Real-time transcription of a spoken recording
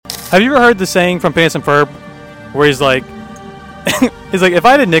Have you ever heard the saying from Phineas and Ferb where he's like, if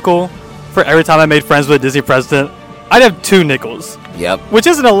I had a nickel for every time I made friends with a Disney president, I'd have 2 nickels. Yep. Which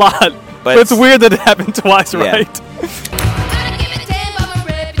isn't a lot, but it's weird that it happened twice, right?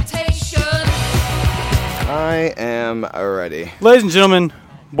 I am ready. Ladies and gentlemen,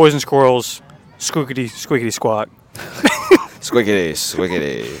 boys and squirrels, squeakity squawk. Squiggity,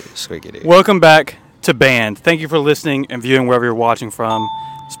 squiggity, squiggity. Welcome back to Band. Thank you for listening and viewing wherever you're watching from.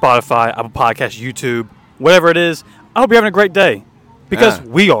 Spotify, Apple Podcasts, YouTube, whatever it is. I hope you're having a great day. Because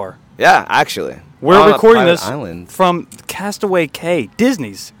we are. Yeah, actually. We're recording this island. From Castaway Cay,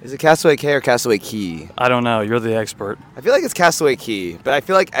 Disney's. Is it Castaway Cay or Castaway Key? I don't know. You're the expert. I feel like it's Castaway Key, but I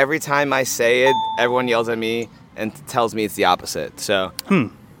feel like every time I say it, everyone yells at me and tells me it's the opposite. So,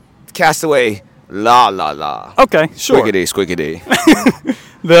 it's Castaway La La La. Okay, sure. Squiggity, squiggity.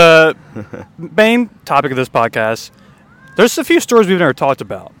 The main topic of this podcast, there's a few stories we've never talked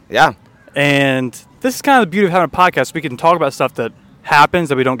about. Yeah. And this is kind of the beauty of having a podcast. We can talk about stuff that happens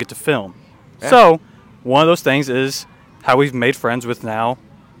that we don't get to film. Yeah. So, one of those things is how we've made friends with now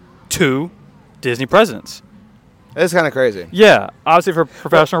 2 Disney presidents. It's kind of crazy. Yeah, obviously for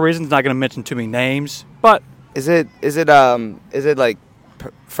professional reasons, not going to mention too many names, but Is it like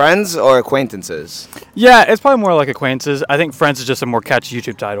friends or acquaintances? yeah, it's probably more like acquaintances. I think friends is just a more catchy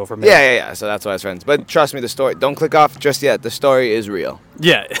YouTube title for me. Yeah. So that's why it's friends. But trust me, the story. Don't click off just yet. The story is real.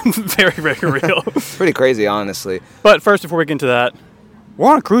 Yeah, very, very real. It's pretty crazy, honestly. But first, before we get into that,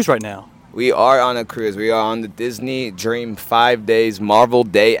 we're on a cruise right now. We are on a cruise. We are on the Disney Dream 5 Days Marvel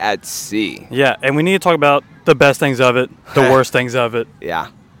Day at Sea. Yeah, and we need to talk about the best things of it, the worst things of it.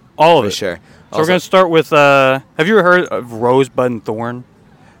 Yeah. All of it. For sure. So we're going to start with, have you ever heard of Rosebud and Thorn?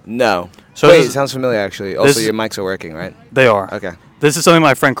 No. So wait, it sounds familiar, actually. Also, this- your mics are working, right? They are. Okay. This is something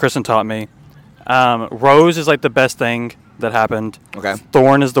my friend Kristen taught me. Rose is like the best thing that happened. Okay.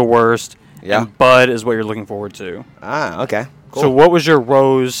 Thorn is the worst. Yeah. And Bud is what you're looking forward to. Ah, okay. Cool. So what was your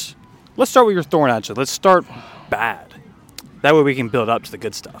Rose? Let's start with your Thorn, actually. Let's start bad. That way we can build up to the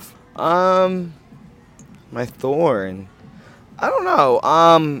good stuff. My Thorn. I don't know.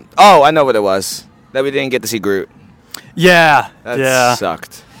 Oh, I know what it was. That we didn't get to see Groot. Yeah. That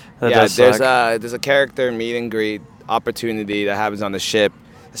sucked. That does suck. There's a character meet and greet opportunity that happens on the ship,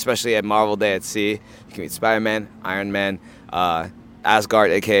 especially at Marvel Day at Sea. You can meet Spider-Man, Iron Man,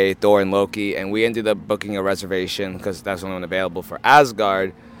 Asgard, aka Thor and Loki, and we ended up booking a reservation because that's the only one available for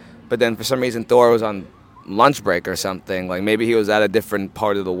Asgard. But then for some reason Thor was on lunch break or something. Like maybe he was at a different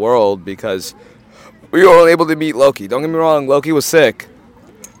part of the world because we were only able to meet Loki. Don't get me wrong, Loki was sick.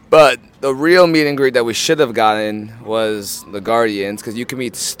 But the real meet and greet that we should have gotten was the Guardians, because you can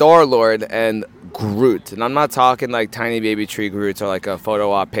meet Star-Lord and Groot. And I'm not talking like tiny baby tree Groots or like a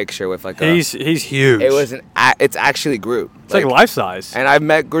photo op picture with like He's huge. It's actually Groot. It's like life size. And I've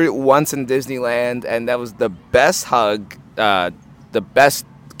met Groot once in Disneyland, and that was the best hug, the best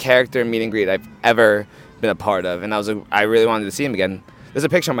character meet and greet I've ever been a part of. And I really wanted to see him again. There's a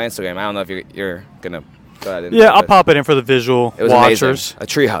picture on my Instagram. I don't know if you're gonna go ahead and yeah, I'll pop it in for the visual it was watchers. amazing. A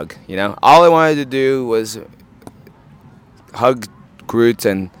tree hug, you know. All I wanted to do was hug Groot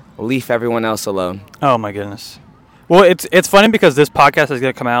and leave everyone else alone. Oh my goodness. Well, it's funny because this podcast is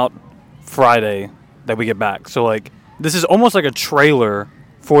gonna come out Friday that we get back. So like this is almost like a trailer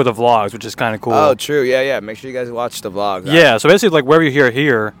for the vlogs, which is kind of cool. Oh, true. Yeah. Make sure you guys watch the vlog. Yeah. So basically, like wherever you hear it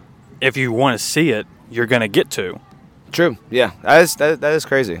here, if you want to see it, you're gonna get to. True. Yeah. That is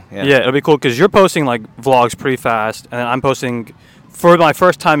crazy. Yeah, it'll be cool because you're posting like vlogs pretty fast, and then I'm posting for my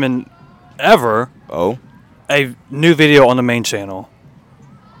first time in ever. Oh. A new video on the main channel.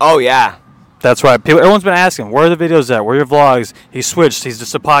 Oh yeah. That's right. Everyone's been asking, where are the videos at? Where are your vlogs? He switched. He's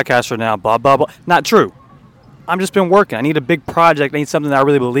just a podcaster now. Blah blah blah. Not true. I'm just been working. I need a big project. I need something that I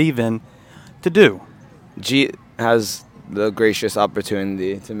really believe in to do. G has the gracious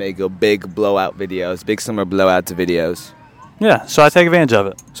opportunity to make a big blowout videos, big summer blowout to videos. Yeah, so I take advantage of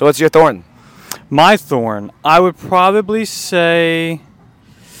it. So what's your Thorn? My Thorn, I would probably say,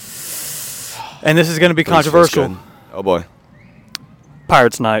 and this is going to be controversial. Oh boy.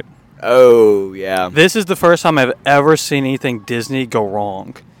 Pirates Night. Oh yeah. This is the first time I've ever seen anything Disney go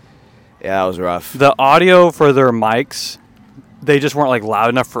wrong. Yeah, that was rough. The audio for their mics, they just weren't like loud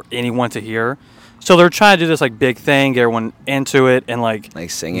enough for anyone to hear. So they're trying to do this like big thing, get everyone into it, and like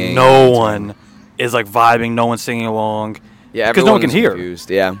singing. No one is like vibing, no one's singing along. Yeah, because no one can hear.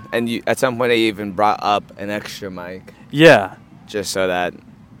 Confused. Yeah, and at some point they even brought up an extra mic. Yeah, just so that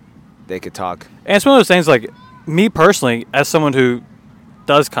they could talk. And it's one of those things. Like me personally, as someone who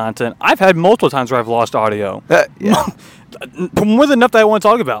does content, I've had multiple times where I've lost audio. Yeah. More than enough that I want to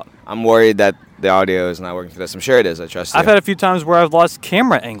talk about. I'm worried that the audio is not working for this. I'm sure it is. I trust you. I've had a few times where I've lost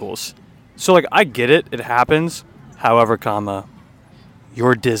camera angles. So, like, I get it. It happens. However,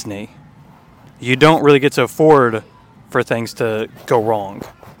 you're Disney. You don't really get to afford for things to go wrong.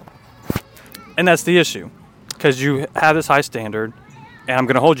 And that's the issue. Because you have this high standard, and I'm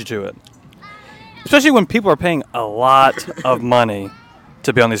going to hold you to it. Especially when people are paying a lot of money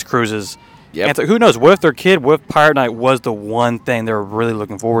to be on these cruises. Yep. And so who knows? What if their kid, what if Pirate Night was the one thing they were really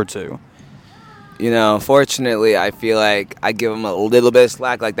looking forward to? You know, fortunately, I feel like I give them a little bit of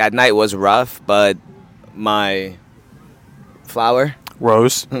slack. Like, that night was rough, but my flower,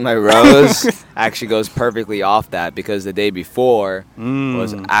 Rose. my rose, actually goes perfectly off that because the day before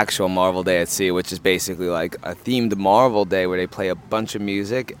was actual Marvel Day at Sea, which is basically like a themed Marvel Day where they play a bunch of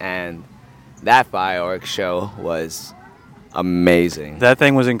music, and that fireworks show was amazing. That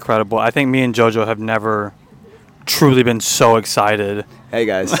thing was incredible. I think me and JoJo have never truly been so excited. Hey,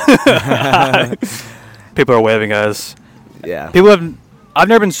 guys. People are waving, guys. Yeah. I've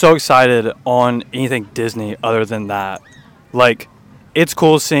never been so excited on anything Disney other than that. Like, it's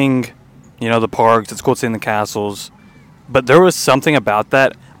cool seeing, the parks. It's cool seeing the castles. But there was something about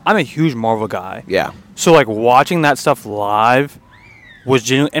that. I'm a huge Marvel guy. Yeah. So, like, watching that stuff live was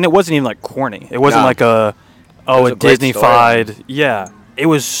genuine. And it wasn't even, like, corny. It wasn't like a Disney-fied. Yeah. It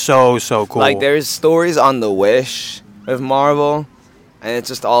was so cool. Like, there's stories on the Wish of Marvel, and it's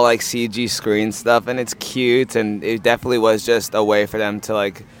just all, like, CG screen stuff, and it's cute, and it definitely was just a way for them to,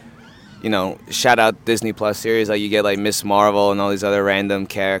 like, shout out Disney Plus series. Like, you get, like, Miss Marvel and all these other random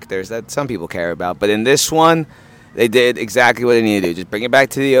characters that some people care about. But in this one, they did exactly what they needed to do. Just bring it back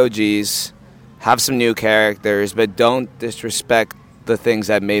to the OGs, have some new characters, but don't disrespect the things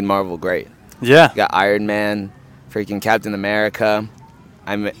that made Marvel great. Yeah. You got Iron Man, freaking Captain America.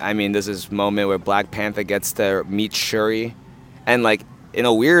 I mean, there's this moment where Black Panther gets to meet Shuri. And, like, in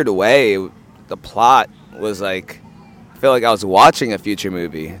a weird way, the plot was, like, I feel like I was watching a future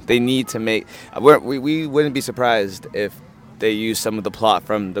movie. They need to make... We wouldn't be surprised if they used some of the plot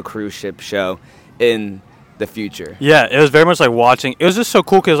from the cruise ship show in the future. Yeah, it was very much like watching... It was just so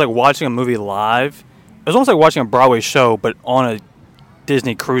cool because it was like watching a movie live. It was almost like watching a Broadway show, but on a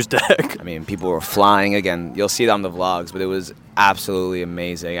Disney cruise deck. I mean, people were flying. Again, you'll see it on the vlogs, but it was absolutely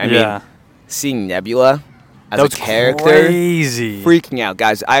amazing. I mean, seeing Nebula as a character, crazy, freaking out,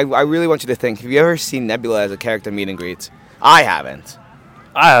 guys. I really want you to think: have you ever seen Nebula as a character meet and greets? I haven't,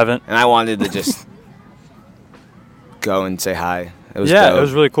 and I wanted to just go and say hi. It was dope. dope. It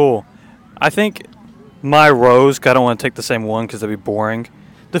was really cool. I think my Rose. I don't want to take the same one because that'd be boring.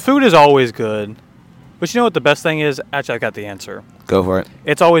 The food is always good, but you know what the best thing is? Actually, I got the answer. Go for it.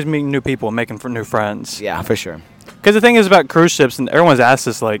 It's always meeting new people and making new friends. Yeah, for sure. Because the thing is about cruise ships, and everyone's asked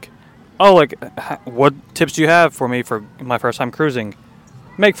this, like, oh, like, what tips do you have for me for my first time cruising?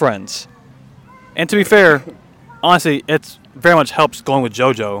 Make friends. And to be fair, honestly, it's very much helps going with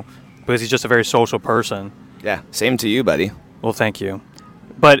JoJo because he's just a very social person. Yeah, same to you, buddy. Well, thank you.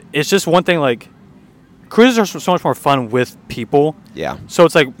 But it's just one thing, like, cruises are so much more fun with people. Yeah. So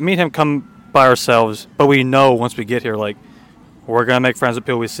it's like me and him come by ourselves, but we know once we get here, like, we're going to make friends with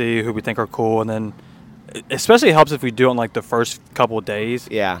people we see who we think are cool, and then especially helps if we do it on, like, the first couple of days.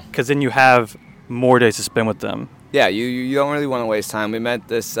 Yeah. Because then you have more days to spend with them. Yeah, you don't really want to waste time. We met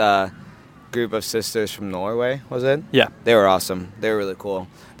this group of sisters from Norway, was it? Yeah. They were awesome. They were really cool.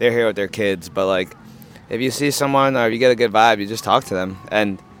 They're here with their kids, but, like, if you see someone or you get a good vibe, you just talk to them.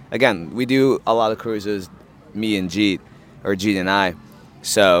 And, again, we do a lot of cruises, me and Jete, or Jete and I.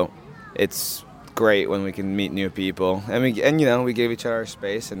 So it's great when we can meet new people. And we give each other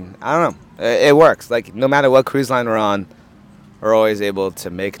space, and I don't know. It works. Like, no matter what cruise line we're on, we're always able to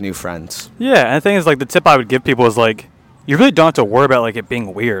make new friends. Yeah, and the thing is, like, the tip I would give people is, like, you really don't have to worry about, like, it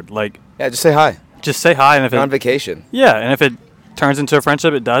being weird. Like, yeah, just say hi. Just say hi, and if you're on vacation. Yeah, and if it turns into a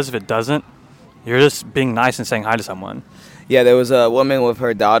friendship, it does. If it doesn't, you're just being nice and saying hi to someone. Yeah, there was a woman with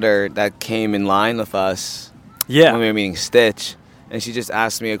her daughter that came in line with us. Yeah. When we were meeting Stitch, and she just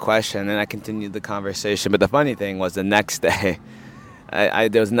asked me a question, and I continued the conversation. But the funny thing was, the next day, there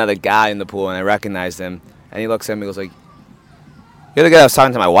was another guy in the pool, and I recognized him, and he looks at me and goes like, "You're the guy I was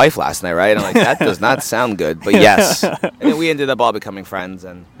talking to my wife last night, right?" And I'm like, that does not sound good, but yes. And then we ended up all becoming friends,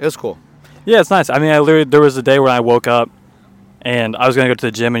 and it was cool. Yeah, it's nice. I mean, there was a day when I woke up, and I was going to go to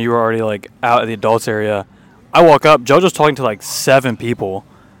the gym, and you were already, like, out at the adults area. I woke up, JoJo's talking to, like, 7 people.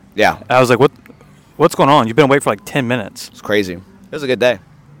 Yeah. And I was like, what's going on? You've been awake for, like, 10 minutes. It's crazy. It was a good day.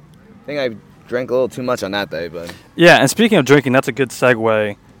 I think I drank a little too much on that day, but... Yeah, and speaking of drinking, that's a good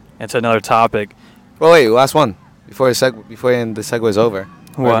segue into another topic. Well, wait, last one. Before the segue's over.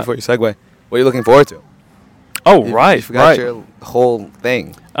 What? Before you segue. What are you looking forward to? Oh, right. You forgot your whole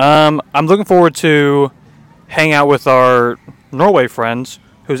thing. I'm looking forward to hang out with our Norway friends,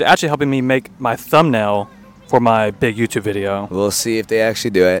 who's actually helping me make my thumbnail for my big YouTube video. We'll see if they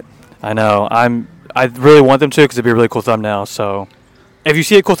actually do it. I know. I really want them to because it'd be a really cool thumbnail. So, if you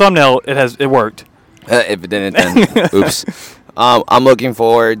see a cool thumbnail, it worked. If it didn't, then oops. I'm looking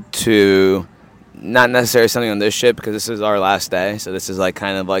forward to not necessarily something on this ship because this is our last day. So this is like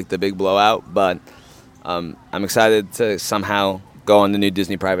kind of like the big blowout. But I'm excited to somehow go on the new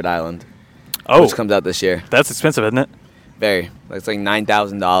Disney private island. Oh, which comes out this year. That's expensive, isn't it? Very. It's like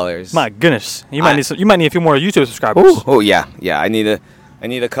 $9,000. My goodness, you might need a few more YouTube subscribers. Oh yeah. I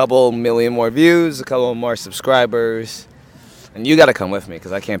need a couple million more views, a couple more subscribers, and you got to come with me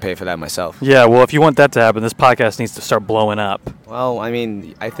because I can't pay for that myself. Yeah, well, if you want that to happen, this podcast needs to start blowing up. Well, I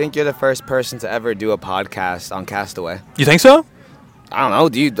mean, I think you're the first person to ever do a podcast on Castaway. You think so? I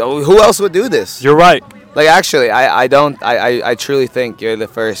don't know. Who else would do this? You're right. Like, actually, I don't. I truly think you're the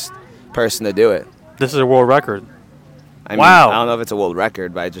first person to do it. This is a world record. I mean, wow. I don't know if it's a world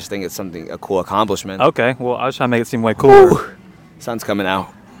record, but I just think it's a cool accomplishment. Okay, well, I was trying to make it seem way cooler. Ooh. Sun's coming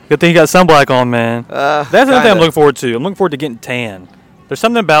out. Good thing you got sunblock on, man. That's another thing I'm looking forward to. I'm looking forward to getting tan. There's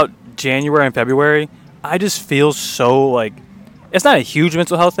something about January and February. I just feel so, like, it's not a huge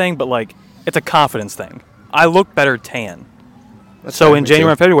mental health thing, but, like, it's a confidence thing. I look better tan. So in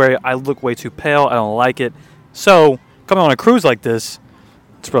January and February, I look way too pale. I don't like it. So coming on a cruise like this,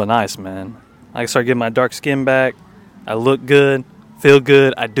 it's really nice, man. I start getting my dark skin back. I look good, feel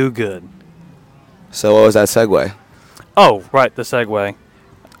good, I do good. So what was that segue? Oh, right, the segue.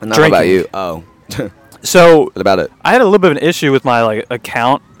 Not about you. Oh. So what about it? I had a little bit of an issue with my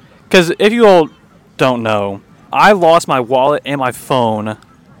account because if you all don't know, I lost my wallet and my phone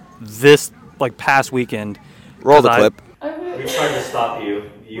this past weekend. Roll the clip. We tried to stop you.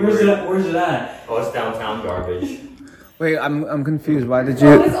 Where's it at? Oh, it's downtown garbage. Wait, I'm confused. Why did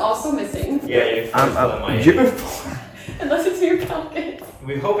you? Phone is also missing. Yeah, your phone's still in my Unless it's in your pocket.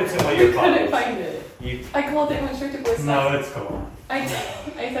 We hope it's in one of your Couldn't pockets. find it. I called it and went straight to voicemail. No, it's cool. I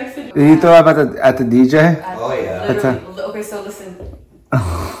texted you. Did he throw up at the DJ? Oh, yeah. Literally. Okay, so listen.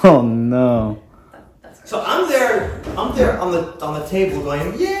 Oh no. So I'm there on the table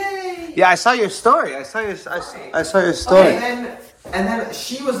going, yay! Yeah, I saw your story. I saw your story. Okay, and then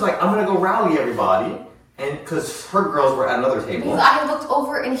she was like, I'm gonna go rally everybody, and because her girls were at another table. Because I looked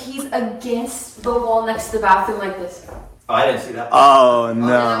over and he's against the wall next to the bathroom like this. Oh, I didn't see that. Oh And I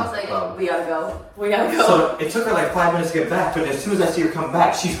no. was like, we gotta go. We gotta go. So it took her like 5 minutes to get back, but as soon as I see her come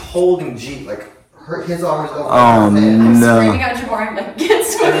back, she's holding G, his arms over Oh her head. I'm no. screaming at Jabbar. I'm like, get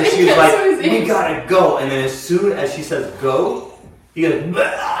And then swimming, she was get like, swimming. we gotta go. And then as soon as she says go, he goes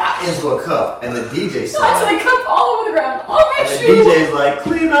into a cup, and the DJ So I said, like cup all over the ground. All my and the shoes. DJ's like,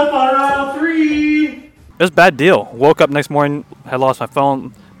 clean up on aisle 3. It was a bad deal. Woke up next morning, had lost my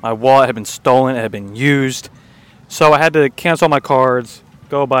phone. My wallet had been stolen. It had been used. So I had to cancel my cards,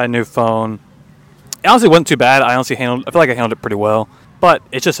 go buy a new phone. It honestly wasn't too bad. I feel like I handled it pretty well. But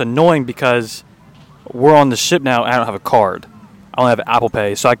it's just annoying because we're on the ship now and I don't have a card. I only have Apple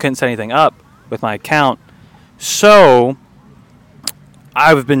Pay, so I couldn't set anything up with my account. So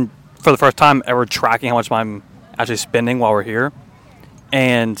I've been, for the first time ever, tracking how much I'm actually spending while we're here.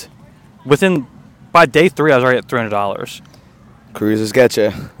 And by day 3, I was already at $300, Cruises get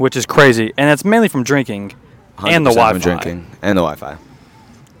you. which is crazy. And it's mainly from drinking and the 100% Wi-Fi. from drinking and the Wi-Fi.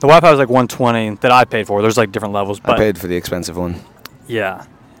 The Wi-Fi was like $120 that I paid for. There's different levels, but I paid for the expensive one, yeah.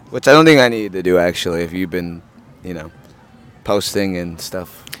 which I don't think I needed to do actually. If you've been, posting and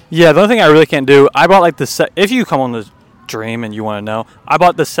stuff. Yeah, the only thing I really can't do, I bought if you come on the stream and you want to know, I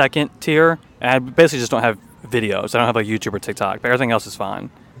bought the second tier, and I basically just don't have videos. I don't have YouTube or TikTok, but everything else is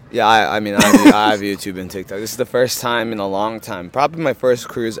fine. Yeah, I have YouTube and TikTok. This is the first time in a long time, probably my first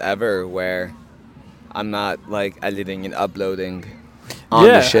cruise ever, where I'm not editing and uploading on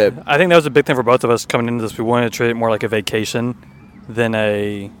the ship. I think that was a big thing for both of us coming into this. We wanted to treat it more like a vacation than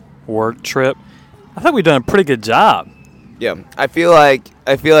a work trip. I thought we'd done a pretty good job. Yeah, I feel like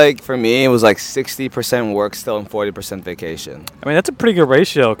for me it was 60% work still and 40% vacation. I mean, that's a pretty good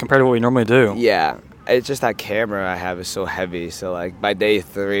ratio compared to what we normally do. Yeah, it's just that camera I have is so heavy. So by day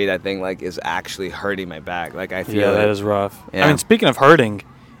 3, that thing is actually hurting my back. I feel that is rough. Yeah. I mean, speaking of hurting,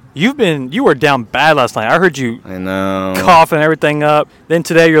 you were down bad last night. I heard you I know. coughing everything up. Then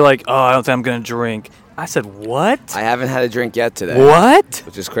today you're like, oh, I don't think I'm gonna drink. I said, what? I haven't had a drink yet today. What?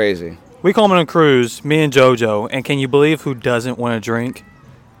 Which is crazy. We come on a cruise, me and JoJo, and can you believe who doesn't want to drink?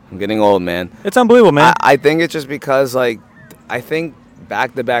 I'm getting old, man. It's unbelievable, man. I think it's just because I think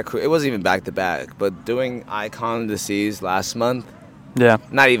back-to-back, it wasn't even back-to-back, but doing Icon of the Seas last month, yeah.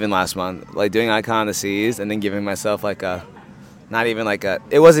 not even last month, doing Icon of the Seas and then giving myself a not even like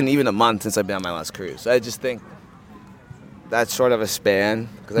it wasn't even a month since I've been on my last cruise. So I just think that's sort of a span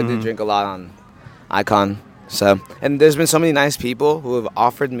because I do drink a lot on Icon. So, and there's been so many nice people who have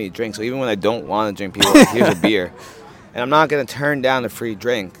offered me drinks. So even when I don't want to drink, people are like, here's a beer. And I'm not going to turn down a free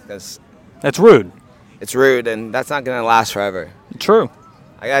drink because That's rude. it's rude and that's not going to last forever. True.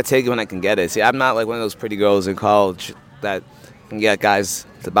 I got to take it when I can get it. See, I'm not like one of those pretty girls in college that can get guys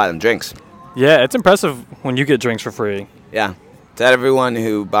to buy them drinks. Yeah, it's impressive when you get drinks for free. Yeah. To everyone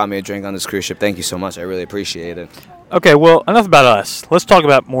who bought me a drink on this cruise ship, thank you so much. I really appreciate it. Okay, well, enough about us. Let's talk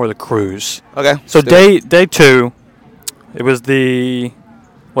about more of the cruise. Okay. So let's do it. day 2, it was the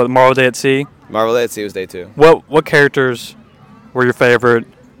Marvel Day at Sea. Marvel Day at Sea was day 2. What characters were your favorite?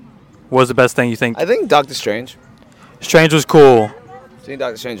 What was the best thing you think? I think Doctor Strange. Strange was cool. I think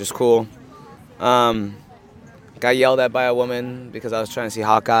Doctor Strange was cool. Got yelled at by a woman because I was trying to see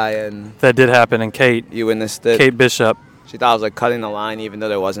Hawkeye, and That did happen, and Kate you witnessed it. Bishop. She thought I was like cutting the line, even though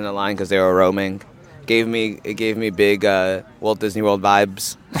there wasn't a line because they were roaming. It gave me big Walt Disney World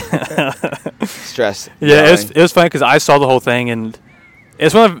vibes. Stress. Yeah, it was funny because I saw the whole thing, and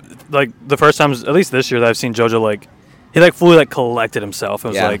it's one of like the first times, at least this year, that I've seen JoJo like he like fully like collected himself. It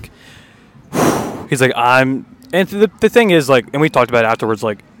was like he's like and the thing is like, and we talked about it afterwards,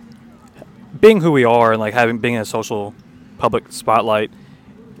 like being who we are and like being in a social public spotlight.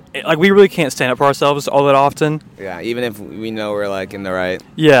 Like we really can't stand up for ourselves all that often. Yeah, even if we know we're like in the right.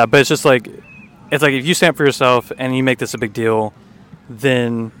 Yeah, but it's just like if you stand up for yourself and you make this a big deal,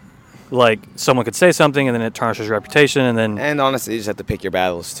 then like someone could say something and then it tarnishes your reputation And honestly, you just have to pick your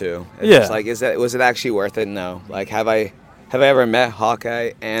battles too. It's Yeah. just like, was it actually worth it? No. Like, have I ever met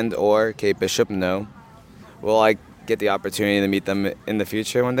Hawkeye and or Kate Bishop? No. Will I get the opportunity to meet them in the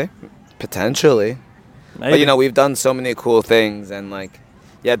future one day? Potentially. maybe. But we've done so many cool things, and like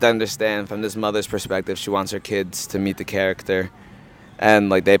you have to understand from this mother's perspective, she wants her kids to meet the character, and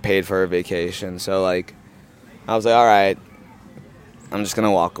like they paid for her vacation. So like I was like, all right, I'm just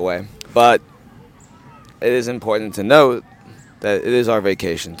gonna walk away. But it is important to note that it is our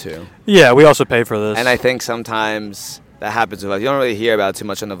vacation too. Yeah, we also pay for this. And I think sometimes that happens with us. You don't really hear about it too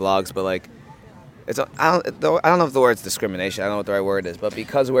much on the vlogs, but like I don't know if the word's discrimination. I don't know what the right word is, but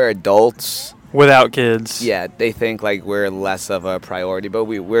because we're adults, without kids. yeah, they think like we're less of a priority, but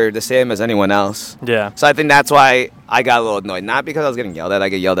we're the same as anyone else. Yeah. So I think that's why I got a little annoyed. Not because I was getting yelled at. I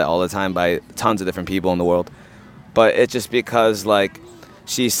get yelled at all the time by tons of different people in the world. But it's just because like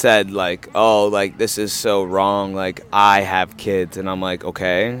she said like, oh, like this is so wrong. Like I have kids, and I'm like,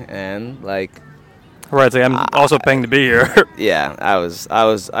 okay, and like. Right, it's like I'm also paying to be here. Yeah, I was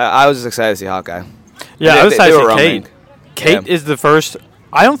just excited to see Hawkeye. Yeah, I was excited to see roaming. Kate. Kate is the first.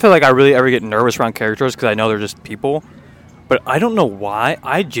 I don't feel like I really ever get nervous around characters because I know they're just people. But I don't know why.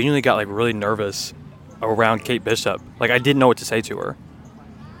 I genuinely got like really nervous around Kate Bishop. Like I didn't know what to say to her.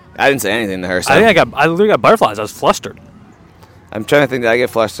 I didn't say anything to her. So I think I literally got butterflies. I was flustered. I'm trying to think that I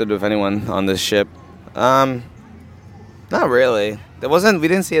get flustered with anyone on this ship. Not really. We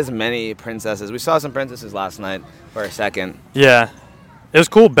didn't see as many princesses. We saw some princesses last night for a second. Yeah, it was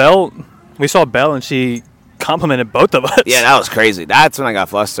cool. We saw Belle and she complimented both of us. Yeah, that was crazy. That's when I got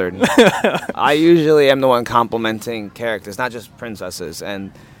flustered. I usually am the one complimenting characters, not just princesses,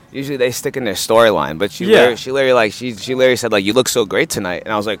 and usually they stick in their storyline. But she literally said like, "You look so great tonight,"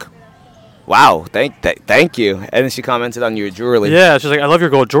 and I was like, "Wow, thank you." And then she commented on your jewelry. Yeah, she's like, "I love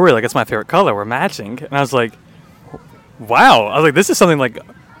your gold jewelry. Like it's my favorite color. We're matching." And I was like, "Wow!" I was like, "This is something like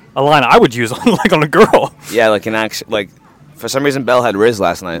a line I would use on a girl." Yeah, like an action. Like for some reason, Belle had Riz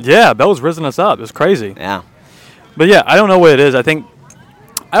last night. Yeah, Belle was rizzing us up. It was crazy. Yeah. But yeah, I don't know what it is. I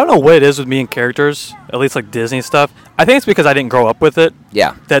don't know what it is with me and characters, at least like Disney stuff. I think it's because I didn't grow up with it.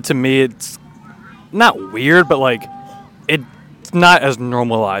 Yeah. That to me, it's not weird, but like it's not as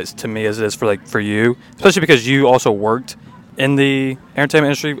normalized to me as it is for you, especially because you also worked in the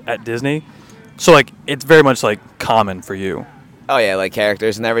entertainment industry at Disney. So like it's very much like common for you. Oh yeah, like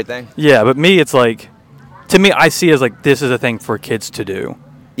characters and everything. Yeah, but me, it's like to me, I see it as like this is a thing for kids to do.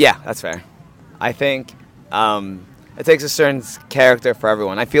 Yeah, that's fair. I think it takes a certain character for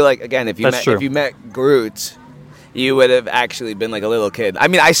everyone. I feel like again, if you met Groot, you would have actually been like a little kid. I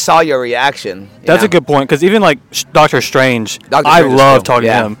mean, I saw your reaction. That's a good point because even like Doctor Strange, I love talking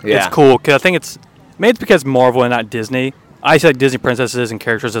to him. Yeah. It's cool because I think maybe it's because Marvel and not Disney. I see like Disney princesses and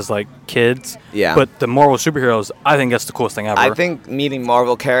characters as like kids. Yeah. But the Marvel superheroes, I think that's the coolest thing ever. I think meeting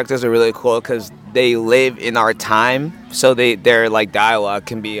Marvel characters are really cool because they live in our time, so their like dialogue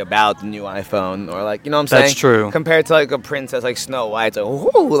can be about the new iPhone or like, you know what I'm saying? That's true. Compared to like a princess like Snow White, it's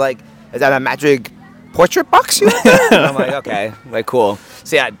like, ooh, like is that a magic portrait box you have there? And I'm like, okay, like cool.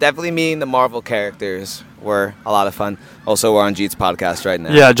 So yeah, definitely meeting the Marvel characters were a lot of fun. Also, we're on Jete's podcast right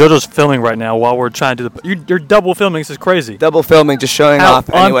now. Yeah, JoJo's filming right now while we're trying to do you're double filming. This is crazy. Double filming, just showing How off.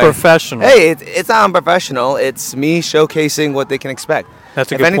 Anyway. unprofessional. Hey, it's not unprofessional. It's me showcasing what they can expect. That's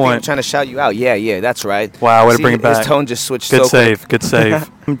a if good anything, point. I'm trying to shout you out. Yeah, that's right. Wow, way to See, bring it back. His tone just switched Good so save, quick. good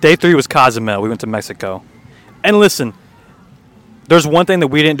save. Day 3 was Cozumel. We went to Mexico. And listen, there's one thing that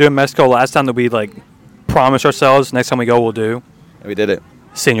we didn't do in Mexico last time that we like promised ourselves next time we go we'll do. We did it.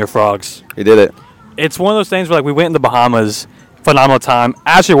 Senior frogs. We did it. It's one of those things where like we went in the Bahamas, phenomenal time.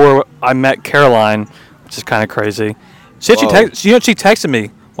 Actually, where I met Caroline, which is kind of crazy. She texted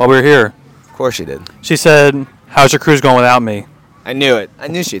me while we were here. Of course she did. She said, "How's your cruise going without me?" I knew it. I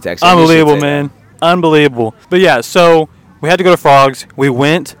knew she'd text. Unbelievable, man. Unbelievable. But yeah, so we had to go to Frogs. We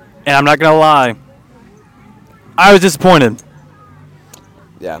went, and I'm not gonna lie, I was disappointed.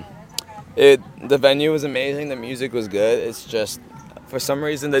 Yeah. The venue was amazing. The music was good. It's just, for some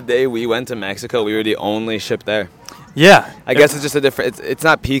reason, the day we went to Mexico, we were the only ship there. Yeah. I guess it's just a different. It's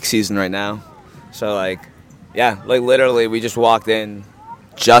not peak season right now, so like, yeah, like literally, we just walked in,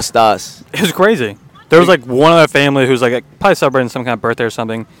 just us. It was crazy. There was like one other family who's like probably celebrating some kind of birthday or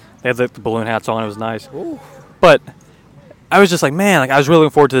something. They had like the balloon hats on. It was nice. Ooh. But I was just like, man, like I was really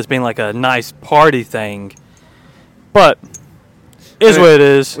looking forward to this being like a nice party thing. But it is what it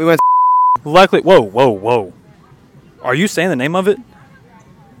is. We went. Luckily, whoa. Are you saying the name of it?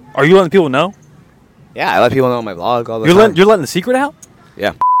 Are you letting people know? Yeah, I let people know on my vlog all the time. You're letting the secret out?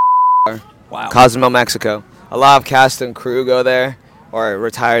 Yeah. Wow. Cozumel, Mexico. A lot of cast and crew go there or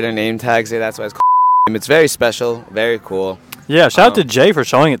retire their name tags. Say that's why it's. It's very special, very cool. Yeah, shout out to Jay for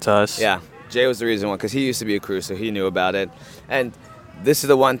showing it to us. Yeah, Jay was the reason why, because he used to be a crew, so he knew about it. And this is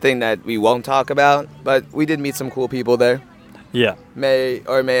the one thing that we won't talk about, but we did meet some cool people there. Yeah. May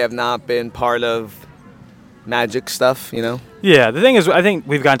or may have not been part of magic stuff, you know? Yeah, the thing is, I think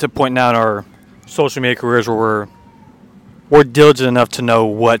we've gotten to a point now in our social media careers where we're diligent enough to know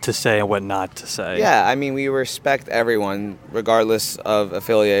what to say and what not to say. Yeah, I mean, we respect everyone, regardless of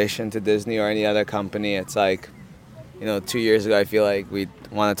affiliation to Disney or any other company. It's like, 2 years ago, I feel like we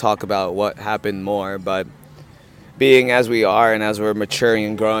want to talk about what happened more, but being as we are and as we're maturing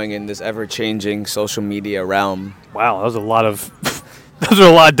and growing in this ever-changing social media realm. Wow, that was a lot of those are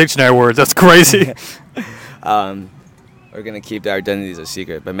a lot of dictionary words. That's crazy. We're gonna keep their identities a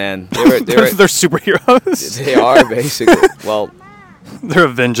secret, but man, they're superheroes. They are basically. Well, they're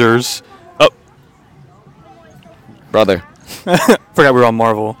Avengers. Oh, brother, forgot we were on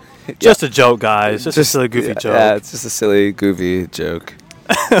Marvel. Just a joke, guys. Just a silly, goofy joke. Yeah, it's just a silly, goofy joke.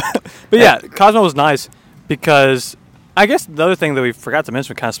 But yeah, Cosmo was nice because I guess the other thing that we forgot to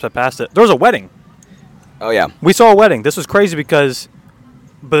mention, we kind of stepped past it. There was a wedding. Oh yeah, we saw a wedding. This was crazy because,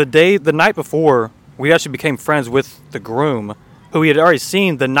 the night before, we actually became friends with the groom, who we had already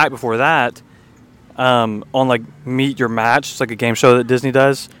seen the night before that, on like Meet Your Match. It's like a game show that Disney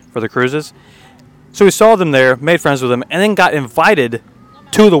does for the cruises. So we saw them there, made friends with them, and then got invited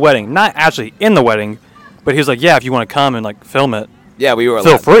to the wedding. Not actually in the wedding, but he was like, "Yeah, if you want to come and like film it, yeah, we were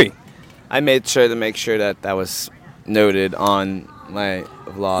feel free." I made sure to make sure that was noted on my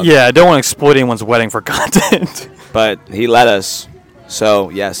vlog. Yeah, I don't want to exploit anyone's wedding for content. But he let us. So,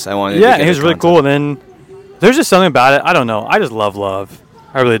 yes, I wanted to Yeah, get and he was really cool. And then there's just something about it. I don't know. I just love love.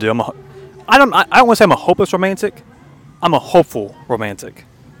 I really do. I don't want to say I'm a hopeless romantic. I'm a hopeful romantic.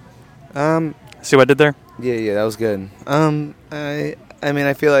 See what I did there? Yeah, that was good. I mean,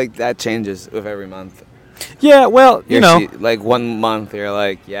 I feel like that changes with every month. Yeah, well, like 1 month you're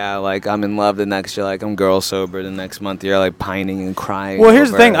like, yeah, like I'm in love. The next you're like, I'm girl sober. The next month you're like pining and crying. Well,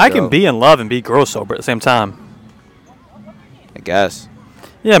 here's the thing. I can be in love and be girl sober at the same time. I guess.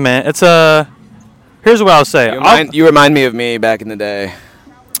 Yeah, man. It's here's what I'll say. You remind me of me back in the day.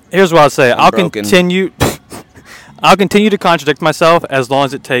 Here's what I'll say. I'll broken. continue. I'll continue to contradict myself as long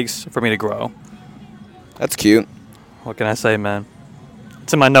as it takes for me to grow. That's cute. What can I say, man?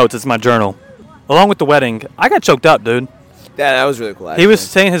 It's in my notes. It's in my journal. Along with the wedding, I got choked up, dude. Yeah, that was really cool. He was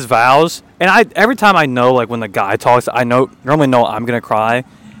saying his vows, and every time I know, like when the guy talks, I normally know I'm gonna cry,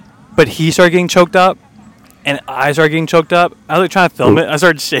 but he started getting choked up, and I started getting choked up. I was like trying to film it. I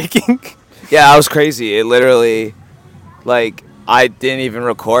started shaking. Yeah, I was crazy. It literally, like, I didn't even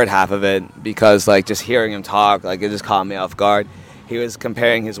record half of it because, like, just hearing him talk, like, it just caught me off guard. He was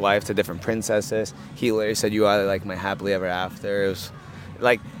comparing his wife to different princesses. He literally said, "You are like my happily ever after." It was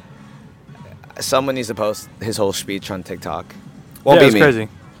like, someone needs to post his whole speech on TikTok. Won't be it's me. Crazy.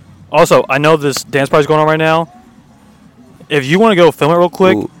 Also, I know this dance party's going on right now. If you want to go film it real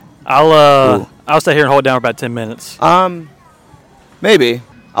quick, Ooh. I'll stay here and hold it down for about 10 minutes. Maybe.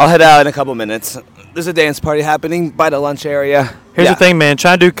 I'll head out in a couple minutes. There's a dance party happening by the lunch area. Here's the thing, man.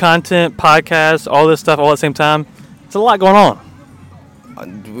 Trying to do content, podcasts, all this stuff all at the same time. It's a lot going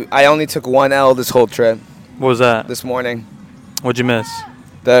on. I only took one L this whole trip. What was that? This morning. What'd you miss?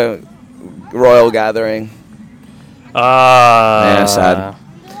 The royal gathering. Yeah, sad.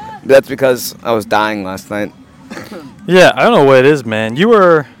 That's because I was dying last night. Yeah, I don't know what it is, man.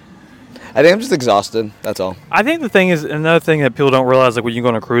 I think I'm just exhausted. That's all. I think the thing is, another thing that people don't realize, like when you go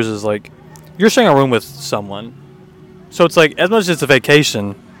on a cruise, is like you're sharing a room with someone. So it's like, as much as it's a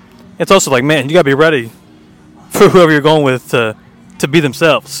vacation, it's also like, man, you gotta be ready for whoever you're going with to be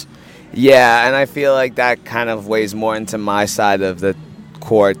themselves. Yeah, and I feel like that kind of weighs more into my side of the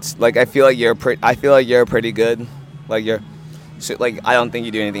court. Like I feel like you're pretty good. Like I don't think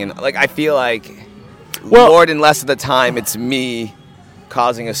you do anything. Like I feel like more than less of the time it's me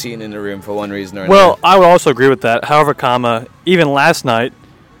causing a scene in the room for one reason or another. Well, I would also agree with that. However, even last night,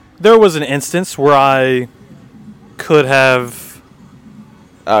 there was an instance where I could have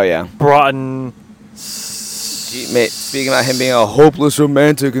brought in... Mate, speaking about him being a hopeless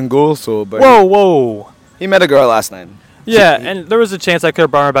romantic and goal soul, but Whoa. He met a girl last night. Yeah, and there was a chance I could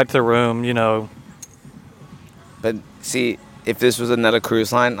have brought her back to the room, you know. But see, if this was another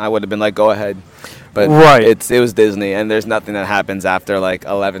cruise line, I would have been like, go ahead. But right. It was Disney, and there's nothing that happens after like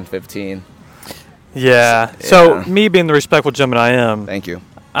 11:15. Yeah. So me being the respectful gentleman I am. Thank you.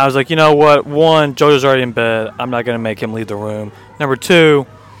 I was like, you know what? One, JoJo's already in bed. I'm not going to make him leave the room. Number two,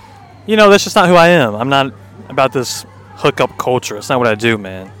 that's just not who I am. I'm not about this hookup culture. It's not what I do,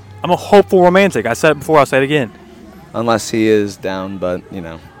 man. I'm a hopeful romantic. I said it before. I'll say it again. Unless he is down, but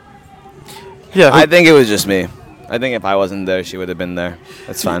Yeah. I think it was just me. I think if I wasn't there, she would have been there.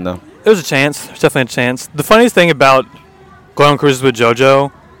 That's fine, though. There's a chance. There's definitely a chance. The funniest thing about going on cruises with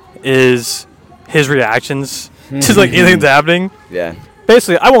JoJo is his reactions to like anything that's happening. Yeah.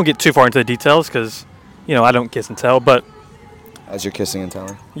 Basically, I won't get too far into the details because, I don't kiss and tell, but... As you're kissing and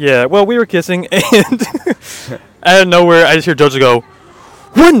telling? Yeah, well, we were kissing, and out of nowhere, I just hear JoJo go,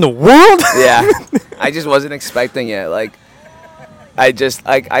 "What in the world?" Yeah. I just wasn't expecting it. Like,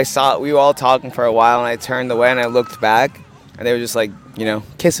 I saw, we were all talking for a while, and I turned away, and I looked back, and they were just like,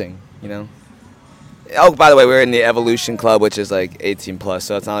 kissing, Oh, by the way, we were in the Evolution Club, which is like 18 plus,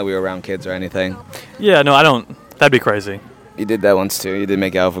 so it's not like we were around kids or anything. Yeah, no, I don't. That'd be crazy. You did that once, too. You did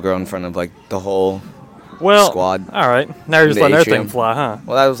make out with a girl in front of, like, the whole squad. All right. Now you're just letting everything fly, huh?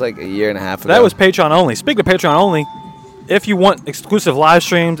 Well, that was like a year and a half ago. That was Patreon only. Speaking of Patreon only, if you want exclusive live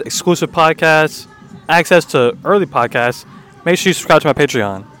streams, exclusive podcasts, access to early podcasts, make sure you subscribe to my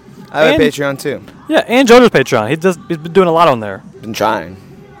Patreon. I have a Patreon, too. Yeah, and JoJo's Patreon. He's been doing a lot on there. Been trying.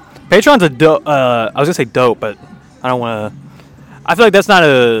 Patreon's a dope. I was going to say dope, but I don't want to... I feel like that's not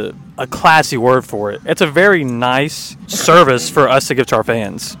a classy word for it. It's a very nice service for us to give to our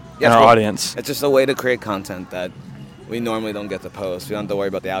fans and our audience. It's just a way to create content that we normally don't get to post. We don't have to worry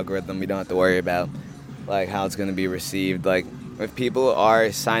about the algorithm. We don't have to worry about like how it's going to be received. Like if people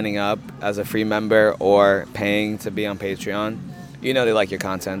are signing up as a free member or paying to be on Patreon, they like your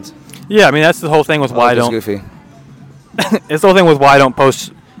content. Yeah, I mean that's the whole thing with why I don't. Goofy. It's the whole thing with why I don't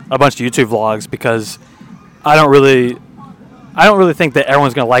post a bunch of YouTube vlogs because I don't really think that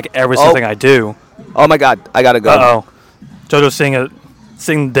everyone's gonna like every single thing I do. Oh my God, I gotta go. Uh-oh. JoJo's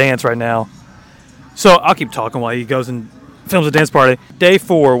singing dance right now. So I'll keep talking while he goes and films a dance party. Day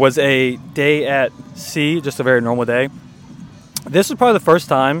 4 was a day at sea, just a very normal day. This was probably the first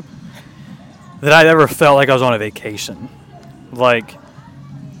time that I ever felt like I was on a vacation. Like,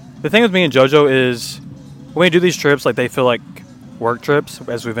 the thing with me and JoJo is when we do these trips, like they feel like work trips,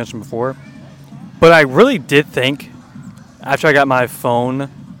 as we mentioned before. But I really did think after I got my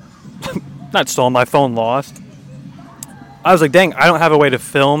phone, not stolen, my phone lost, I was like, dang, I don't have a way to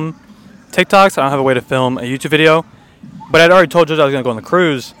film TikToks. I don't have a way to film a YouTube video. But I'd already told JoJo I was going to go on the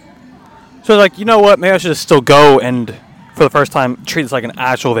cruise. So I was like, you know what? Maybe I should just still go and, for the first time, treat this like an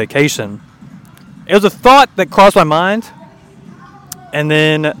actual vacation. It was a thought that crossed my mind. And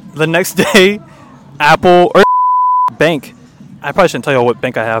then the next day, Apple or bank, I probably shouldn't tell you what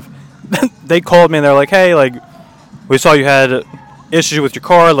bank I have. They called me and they're like, hey, like, we saw you had issues with your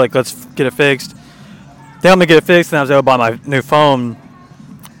car. Like, let's get it fixed. They helped me get it fixed, and I was able to buy my new phone.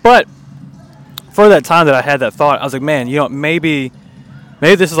 But for that time that I had that thought, I was like, man, maybe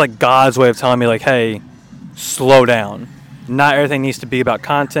this is like God's way of telling me, like, hey, slow down. Not everything needs to be about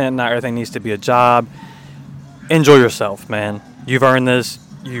content. Not everything needs to be a job. Enjoy yourself, man. You've earned this.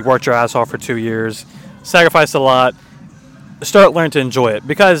 You worked your ass off for 2 years. Sacrificed a lot. Start learning to enjoy it.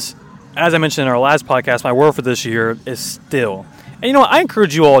 Because, as I mentioned in our last podcast, my word for this year is still. And I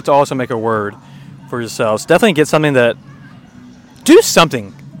encourage you all to also make a word for yourselves. Definitely get something that... Do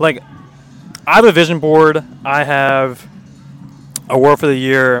something. Like, I have a vision board. I have a word for the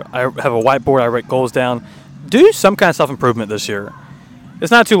year. I have a whiteboard. I write goals down. Do some kind of self-improvement this year.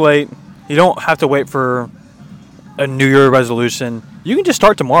 It's not too late. You don't have to wait for a New Year resolution. You can just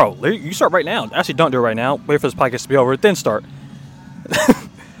start tomorrow. You start right now. Actually, don't do it right now. Wait for this podcast to be over, then start.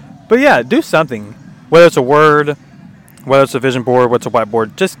 But yeah, do something. Whether it's a word, whether it's a vision board, whether it's a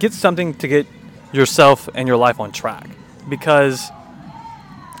whiteboard, just get something to get yourself and your life on track. Because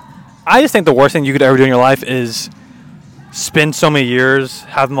I just think the worst thing you could ever do in your life is spend so many years,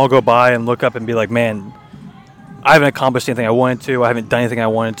 have them all go by, and look up and be like, man, I haven't accomplished anything I wanted to. I haven't done anything I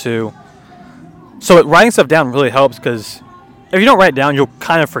wanted to. So writing stuff down really helps, because if you don't write it down, you'll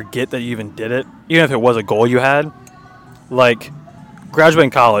kind of forget that you even did it, even if it was a goal you had. Like,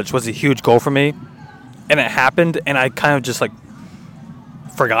 graduating college was a huge goal for me, and it happened, and I kind of just, like,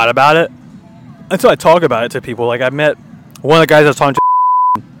 forgot about it until I talk about it to people. Like, I met one of the guys I was talking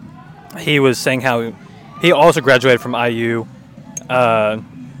to. He was saying how he also graduated from IU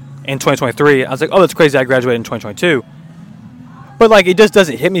in 2023. I was like, oh, that's crazy. I graduated in 2022. But, like, it just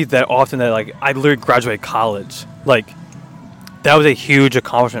doesn't hit me that often that, like, I literally graduated college. Like, that was a huge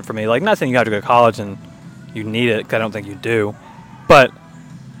accomplishment for me. Like, not saying you have to go to college and you need it, because I don't think you do. But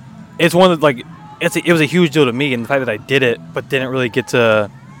it's one of, like, it was a huge deal to me. And the fact that I did it but didn't really get to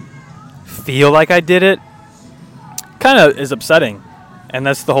feel like I did it kind of is upsetting. And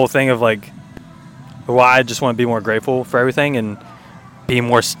that's the whole thing of, like, why I just want to be more grateful for everything and be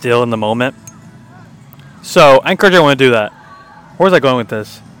more still in the moment. So I encourage everyone to do that. Where was I going with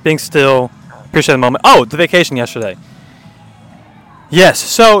this? Being still, appreciate the moment. Oh, the vacation yesterday. Yes,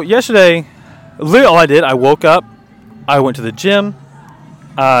 so yesterday, literally all I did, I woke up, I went to the gym,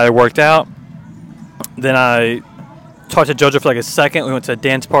 I worked out, then I talked to JoJo for like a second. We went to a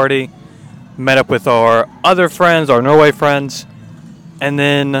dance party, met up with our other friends, our Norway friends, and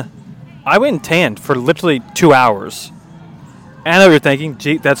then I went and tanned for literally 2 hours. And I know you're thinking,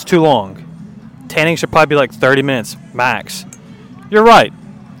 gee, that's too long. Tanning should probably be like 30 minutes max. You're right.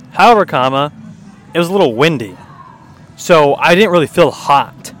 However, it was a little windy. So I didn't really feel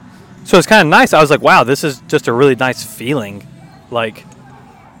hot. So it's kind of nice. I was like, wow, this is just a really nice feeling. Like,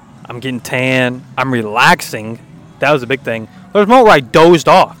 I'm getting tan. I'm relaxing. That was a big thing. There was a moment where I dozed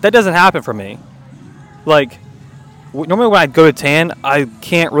off. That doesn't happen for me. Like, normally when I go to tan, I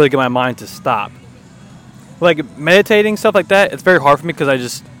can't really get my mind to stop. Like, meditating, stuff like that, it's very hard for me because I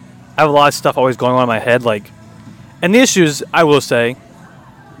have a lot of stuff always going on in my head. Like, and the issues, I will say,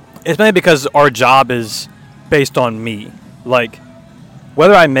 it's mainly because our job is based on me. Like,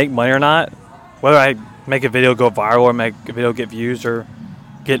 whether I make money or not, whether I make a video go viral or make a video get views or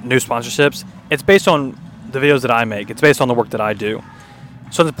get new sponsorships, it's based on the videos that I make. It's based on the work that I do.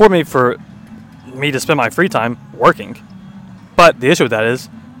 So it's important for me to spend my free time working. But the issue with that is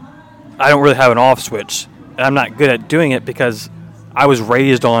I don't really have an off switch. And I'm not good at doing it because I was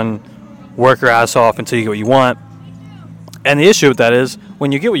raised on work your ass off until you get what you want. And the issue with that is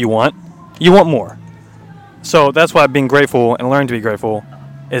when you get what you want more. So that's why being grateful and learning to be grateful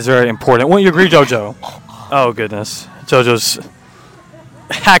is very important. Wouldn't you agree, JoJo? Oh, goodness. JoJo's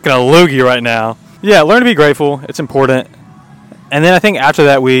hacking a loogie right now. Yeah, learn to be grateful. It's important. And then I think after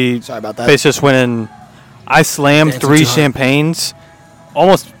that Sorry about that. basically just went in. I slammed 3 champagnes.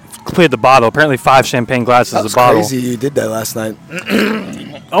 Almost completed the bottle. Apparently 5 champagne glasses That was a bottle. crazy you did that last night.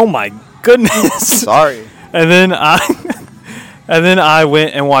 Oh, my goodness. Sorry. And then I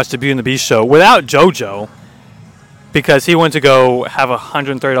went and watched the Beauty and the Beast show without JoJo because he went to go have a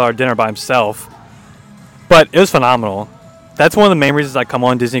 $130 dinner by himself. But it was phenomenal. That's one of the main reasons I come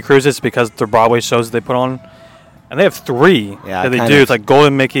on Disney cruises, because the Broadway shows that they put on. And they have 3 that they do. It's like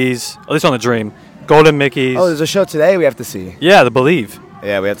Golden Mickey's, at least on the Dream. Golden Mickey's. Oh, there's a show today we have to see. Yeah, the Believe.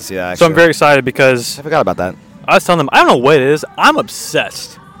 Yeah, we have to see that, actually. So I'm very excited because I forgot about that. I was telling them, I don't know what it is. I'm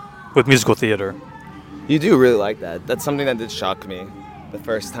obsessed with musical theater. You do really like that. That's something that did shock me the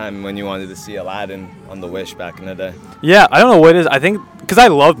first time when you wanted to see Aladdin on the Wish back in the day. Yeah, I don't know what it is. I think because I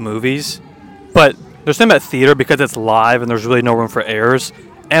love movies, but there's something about theater because it's live and there's really no room for errors.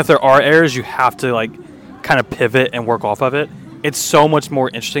 And if there are errors, you have to like kind of pivot and work off of it. It's so much more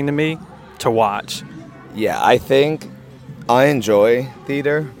interesting to me to watch. Yeah, I think I enjoy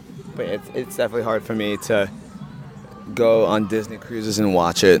theater, but it's definitely hard for me to go on Disney cruises and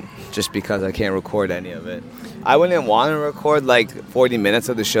watch it just because I can't record any of it. I wouldn't want to record like 40 minutes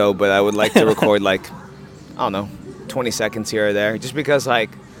of the show, but I would like to record like, I don't know, 20 seconds here or there, just because like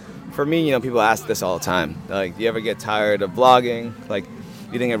for me, you know, people ask this all the time. Like, do you ever get tired of vlogging? Like,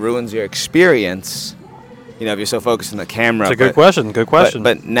 do you think it ruins your experience? You know, if you're so focused on the camera. It's a good question. Good question.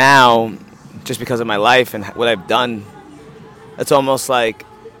 But now, just because of my life and what I've done, it's almost like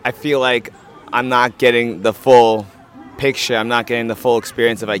I feel like I'm not getting the full picture. I'm not getting the full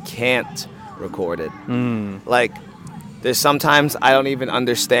experience if I can't record it. Like, there's sometimes I don't even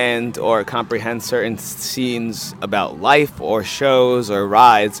understand or comprehend certain scenes about life or shows or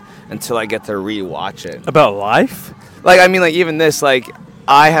rides until I get to rewatch it. About life? Like, I mean, like, even this, like,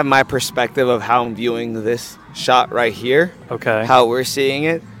 I have my perspective of how I'm viewing this shot right here. Okay. How we're seeing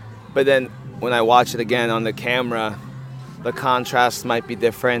it. But then when I watch it again on the camera, the contrast might be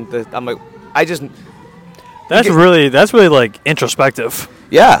different. I'm like, That's really like introspective.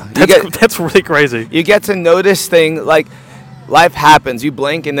 yeah. That's really crazy. You get to notice things, like, life happens. You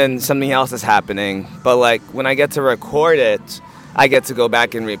blink and then something else is happening. But, like, when I get to record it, I get to go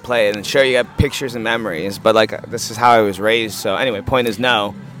back and replay it. And sure, you have pictures and memories. But, like, this is how I was raised. So, anyway, point is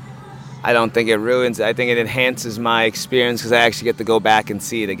no. I don't think it ruins it. I think it enhances my experience because I actually get to go back and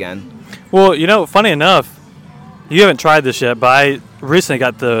see it again. Well, funny enough, you haven't tried this yet, but I recently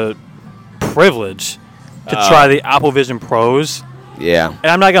got the privilege to try the Apple Vision Pros. Yeah.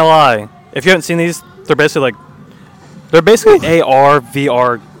 And I'm not going to lie. If you haven't seen these, they're basically AR,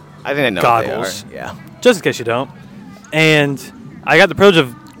 VR I think I know goggles. what they are. Yeah. Just in case you don't. And I got the privilege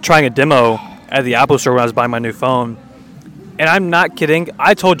of trying a demo at the Apple Store when I was buying my new phone. And I'm not kidding.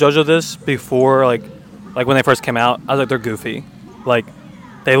 I told JoJo this before, like when they first came out. I was like, they're goofy. Like,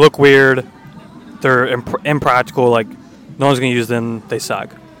 they look weird. They're impractical. Like, no one's going to use them. They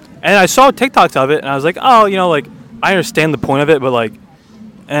suck. And I saw TikToks of it, and I was like, oh, like, I understand the point of it, but, like,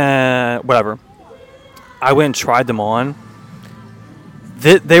 whatever. I went and tried them on.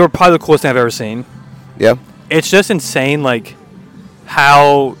 They were probably the coolest thing I've ever seen. Yeah. It's just insane, like,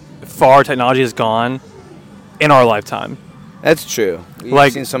 how far technology has gone in our lifetime. That's true. We've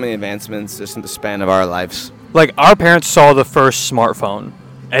Like- seen so many advancements just in the span of our lives. Like, our parents saw the first smartphone,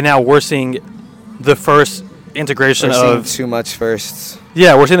 and now we're seeing the first integration We're seeing of... too much first.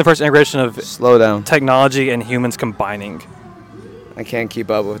 Yeah, we're seeing the first integration of Slow down. technology and humans combining. I can't keep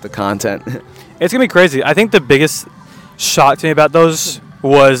up with the content. It's going to be crazy. I think the biggest shock to me about those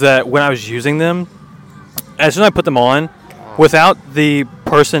was that when I was using them, as soon as I put them on, without the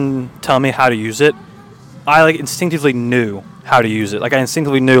person telling me how to use it, I, like, instinctively knew how to use it. Like, I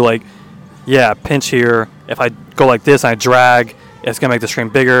instinctively knew, like, yeah, pinch here. If I go like this and I drag, it's going to make the screen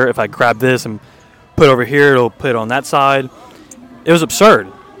bigger. If I grab this and put it over here, it'll put it on that side. It was absurd.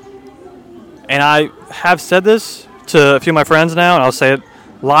 And I have said this to a few of my friends now, and I'll say it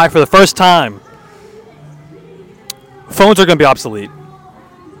live for the first time. Phones are going to be obsolete.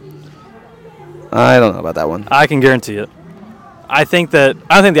 I don't know about that one. I can guarantee it. I don't think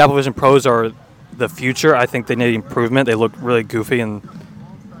the Apple Vision Pros are the future. I think they need improvement. They look really goofy and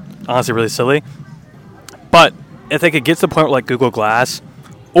honestly really silly. But if they could get to the point with, like, Google Glass,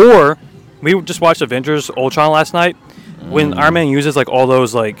 or we just watched Avengers Ultron last night, when Iron Man uses, like, all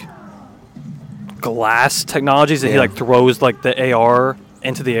those, like, glass technologies and he, like, throws, like, the AR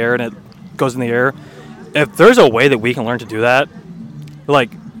into the air and it goes in the air. If there's a way that we can learn to do that,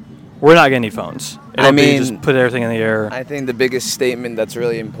 like, we're not going to need phones. It'll be just put everything in the air. I think the biggest statement that's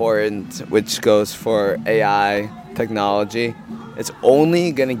really important, which goes for AI technology, it's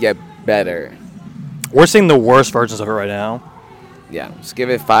only going to get better. We're seeing the worst versions of it right now. Yeah, just give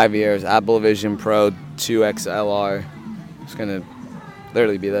it 5 years. Apple Vision Pro 2XLR. It's going to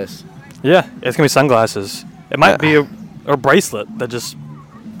literally be this. Yeah, it's going to be sunglasses. It might be a bracelet that just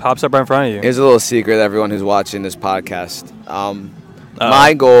pops up right in front of you. Here's a little secret, everyone who's watching this podcast.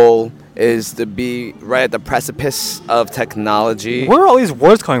 My goal is to be right at the precipice of technology. Where are all these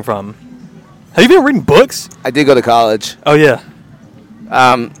words coming from? Have you been reading books? I did go to college. Oh, yeah.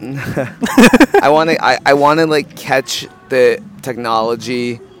 I want to like catch the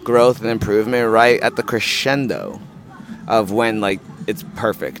technology growth and improvement right at the crescendo of when, like, it's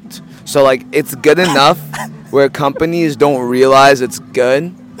perfect. So, like, it's good enough where companies don't realize it's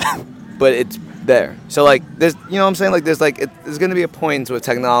good, but it's there. So, like, there's, you know what I'm saying? Like, there's going to be a point with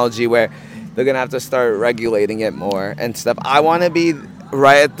technology where they're going to have to start regulating it more and stuff. I want to be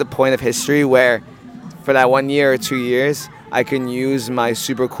right at the point of history where for that 1 year or 2 years, I can use my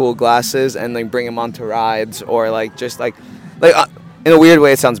super cool glasses and, like, bring them onto rides, or, like, just like in a weird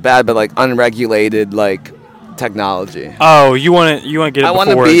way, it sounds bad, but, like, unregulated, like, technology. Oh, you want to get it I want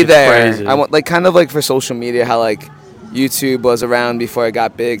to before it be gets there. crazy. I want, like, kind of like for social media, how, like, YouTube was around before it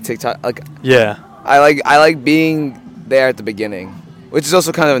got big. TikTok, like, Yeah. I like being there at the beginning, which is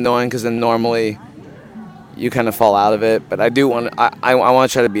also kind of annoying because then normally you kind of fall out of it. But I do want I want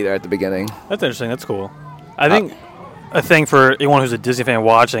to try to be there at the beginning. That's interesting. That's cool. I think a thing for anyone who's a Disney fan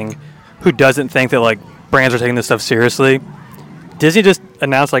watching who doesn't think that, like, brands are taking this stuff seriously, Disney just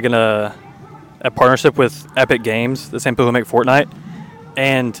announced, like, a partnership with Epic Games, the same people who make Fortnite,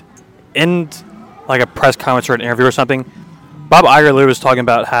 and in like a press conference or an interview or something, Bob Iger literally was talking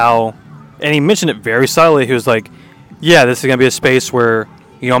about how, and he mentioned it very subtly. He was like, "Yeah, this is gonna be a space where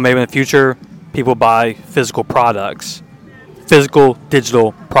maybe in the future people buy physical products, physical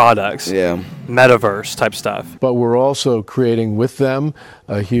digital products, metaverse type stuff." But we're also creating with them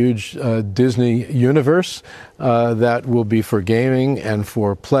a huge Disney universe that will be for gaming and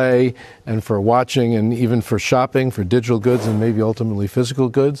for play and for watching and even for shopping, for digital goods and maybe ultimately physical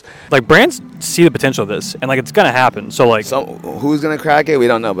goods. Like, brands see the potential of this, and like it's gonna happen. So like, who's gonna crack it? We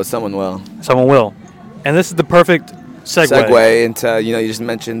don't know, but someone will. Someone will, and this is the perfect segue into you just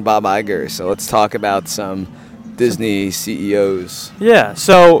mentioned Bob Iger. So let's talk about some Disney CEOs. Yeah.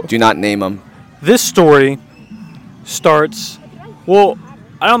 So do not name them. This story starts. Well,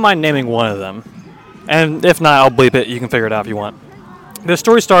 I don't mind naming one of them, and if not, I'll bleep it. You can figure it out if you want. This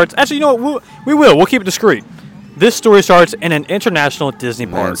story starts. Actually, you know what? We will. We'll keep it discreet. This story starts in an international Disney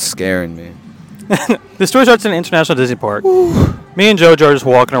park. It's scaring me. This story starts in an international Disney park. Me and JoJo are just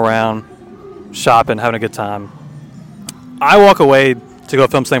walking around, shopping, having a good time. I walk away to go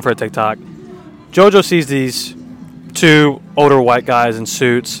film something for a TikTok. JoJo sees these two older white guys in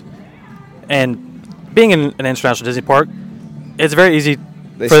suits, and being in an international Disney park, it's very easy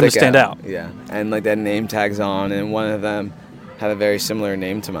for them to stand out. Yeah, and like that name tags on, and one of them had a very similar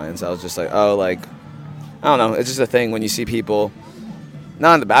name to mine, so I was just like, oh, like, I don't know, it's just a thing when you see people,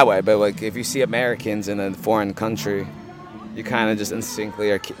 not in a bad way, but like if you see Americans in a foreign country, you kind of just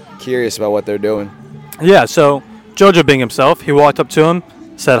instinctively are curious about what they're doing. Yeah, so JoJo being himself, he walked up to him,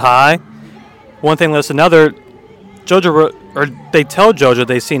 said hi. One thing led to another. They tell JoJo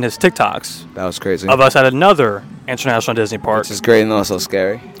they've seen his TikToks. That was crazy. Of us at another international Disney park. Which is great and also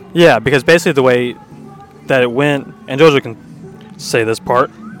scary. Yeah, because basically the way that it went, and JoJo can say this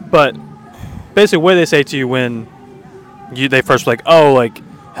part, but basically what they say to you when they first were like, oh, like,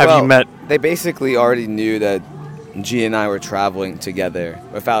 have you met? They basically already knew that G and I were traveling together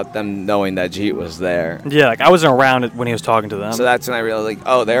without them knowing that G was there. Yeah, like I wasn't around when he was talking to them. So that's when I realized, like,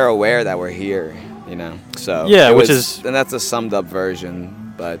 oh, they're aware that we're here, So yeah, and that's a summed up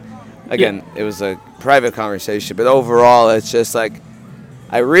version. But again, it was a private conversation. But overall, it's just like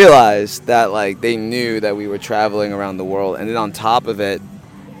I realized that like they knew that we were traveling around the world, and then on top of it,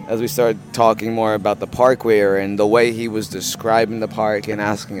 as we started talking more about the park we were in, the way he was describing the park and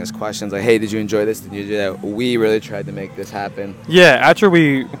asking us questions like, hey, did you enjoy this? Did you do that? We really tried to make this happen. Yeah,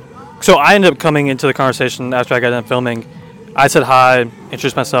 so I ended up coming into the conversation after I got done filming. I said hi,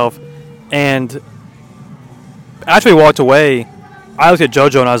 introduced myself, and after we walked away, I looked at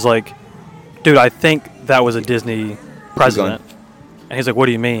JoJo and I was like, dude, I think that was a Disney president. And he's like, what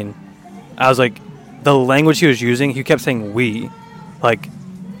do you mean? I was like, the language he was using, he kept saying we. Like,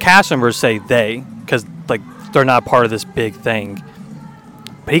 cast members say they, because like they're not part of this big thing.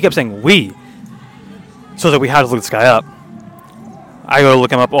 But he kept saying we. So that we had to look this guy up. I go to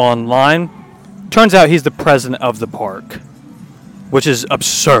look him up online. Turns out he's the president of the park, which is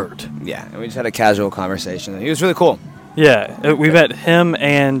absurd. Yeah, and we just had a casual conversation. He was really cool. Yeah, we met him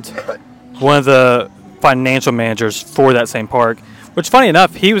and one of the financial managers for that same park. Which, funny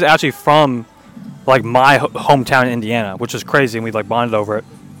enough, he was actually from like my hometown in Indiana, which is crazy, and we like bonded over it.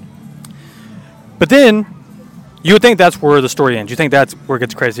 But then, you would think that's where the story ends. You think that's where it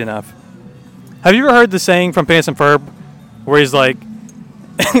gets crazy enough. Have you ever heard the saying from Phineas and Ferb, where he's like,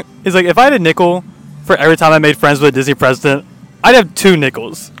 if I had a nickel for every time I made friends with a Disney president, I'd have 2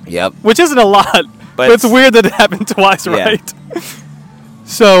 nickels. Yep. Which isn't a lot, but it's weird that it happened twice, right?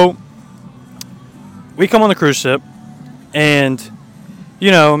 So, we come on the cruise ship, and, me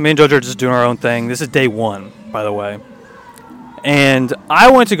and JoJo are just doing our own thing. This is day 1, by the way. And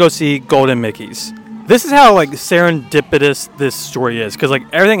I went to go see Golden Mickey's. This is how, like, serendipitous this story is. Because, like,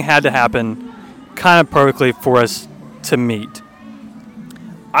 everything had to happen kind of perfectly for us to meet.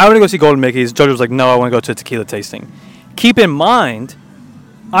 I went to go see Golden Mickey's. JoJo was like, no, I want to go to a tequila tasting. Keep in mind,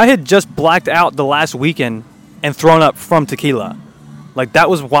 I had just blacked out the last weekend and thrown up from tequila. Like, that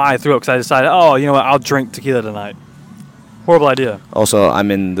was why I threw up. Because I decided, oh, you know what, I'll drink tequila tonight. Horrible idea. Also,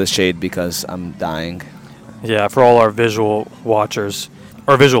 I'm in the shade because I'm dying. Yeah, for all our visual watchers,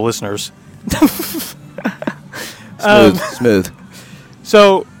 or visual listeners. Smooth.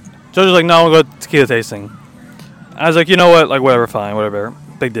 So, JoJo's like, no, we'll go tequila tasting. I was like, you know what? Like, whatever, fine, whatever.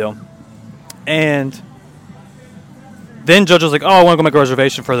 Big deal. And then JoJo's like, oh, I want to go make a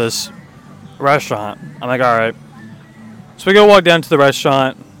reservation for this restaurant. I'm like, all right. So we go walk down to the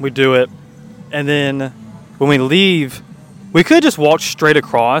restaurant. We do it. And then when we leave, we could just walk straight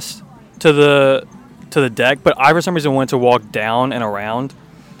across to the deck, but I, for some reason, wanted to walk down and around.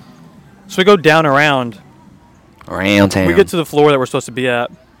 So we go down around. Around town. We get to the floor that we're supposed to be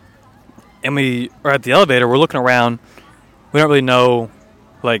at. and we are at the elevator. We're looking around. We don't really know,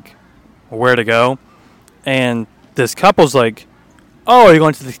 like, where to go. And this couple's like, "Oh, are you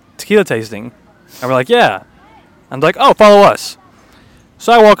going to the tequila tasting?" And we're like, "Yeah." I'm like, "Oh, follow us."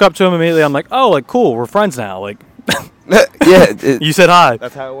 So I walk up to him immediately. I'm like, "Oh, like, cool. We're friends now." Like, Yeah, you said hi.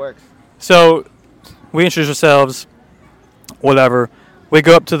 that's how it works. So we introduce ourselves, whatever. We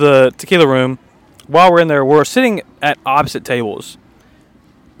go up to the tequila room. While we're in there, we're sitting at opposite tables.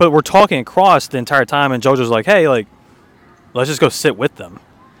 But we're talking across the entire time, and JoJo's like, "Hey, like, let's just go sit with them."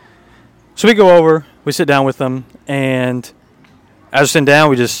 So we go over, we sit down with them, and as we're sitting down,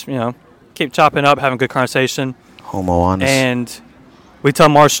 we just, keep chopping up, having good conversation. Homo honest. And we tell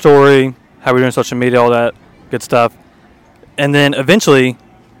them our story, how we're doing social media, all that good stuff. And then eventually,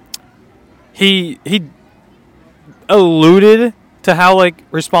 he alluded to how, like,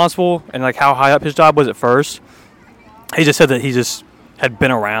 responsible and, like, how high up his job was at first. He just said that he just had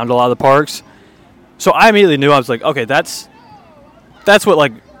been around a lot of the parks. So I immediately knew. I was like, okay, that's what,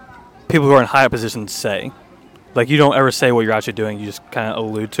 like, people who are in high up positions say. Like, you don't ever say what you're actually doing. You just kind of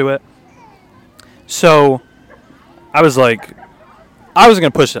allude to it. So I was like, I was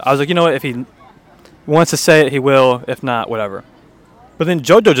going to push it. I was like, you know what? If he wants to say it, he will. If not, whatever. But then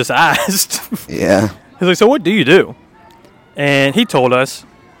JoJo just asked. Yeah. He's like, "So what do you do?" And he told us.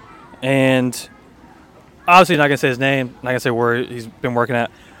 And obviously not going to say his name. Not going to say where he's been working at.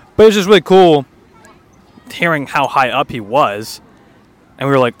 But it was just really cool hearing how high up he was. And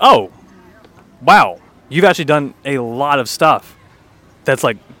we were like, oh, wow. You've actually done a lot of stuff that's,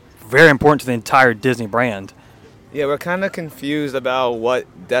 like, very important to the entire Disney brand. Yeah, we're kind of confused about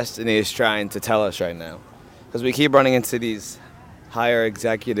what Destiny is trying to tell us right now. Because we keep running into these higher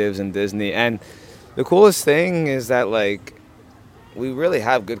executives in Disney. And the coolest thing is that, like, we really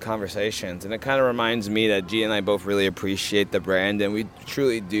have good conversations. And it kind of reminds me that G and I both really appreciate the brand. And we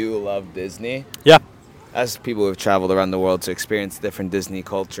truly do love Disney. Yeah. As people who have traveled around the world to experience different Disney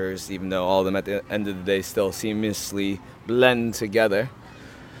cultures, even though all of them at the end of the day still seamlessly blend together.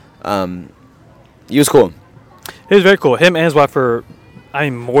 He was cool. He was very cool. Him and his wife are,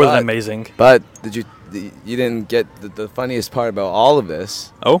 more than amazing. But you didn't get the funniest part about all of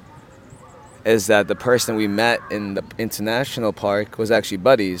this. Oh? Is that the person we met in the international park was actually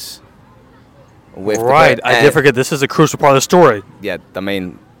buddies with right. I did forget. This is a crucial part of the story. Yeah, the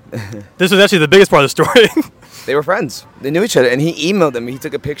main... This was actually the biggest part of the story. They were friends. They knew each other. And he emailed them. He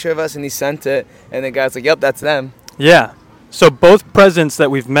took a picture of us and he sent it. And the guy's like, yep, that's them. Yeah. So both presidents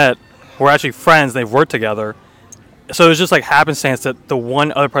that we've met were actually friends. They've worked together. So it was just like happenstance that the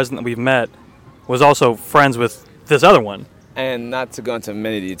one other president that we've met was also friends with this other one. And not to go into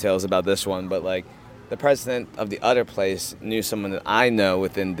many details about this one, but like the president of the other place knew someone that I know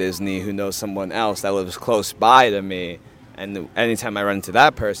within Disney who knows someone else that lives close by to me. And anytime I run into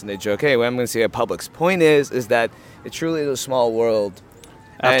that person, they joke, hey, well, I'm going to see at Publix. Point is that it truly is a small world.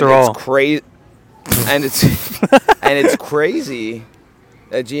 After all. It's crazy. And it's crazy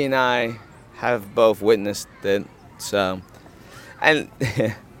that G and I have both witnessed it. So, and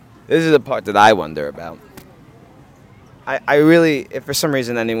this is the part that I wonder about. I really, if for some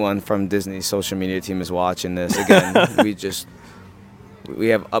reason anyone from Disney's social media team is watching this, again, we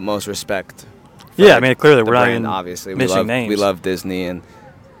have utmost respect. Yeah, clearly we're brand, not obviously mentioning names. We love Disney,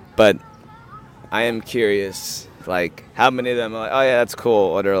 but I am curious, like, how many of them are like, oh yeah, that's cool,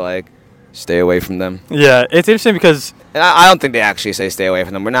 or they're like, stay away from them. Yeah, it's interesting because... And I don't think they actually say stay away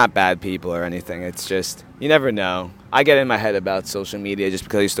from them. We're not bad people or anything. It's just, you never know. I get in my head about social media just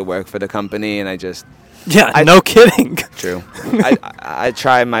because I used to work for the company, and I just... Yeah, no kidding. True. I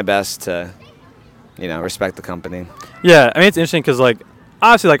try my best to, respect the company. Yeah, it's interesting because, like,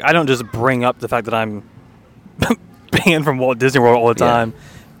 obviously, like, I don't just bring up the fact that I'm banned from Walt Disney World all the time. Yeah.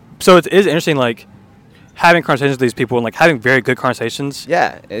 So it is interesting, like, having conversations with these people and, like, having very good conversations.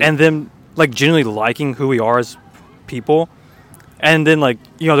 Yeah. And them, like, genuinely liking who we are as people. And then, like,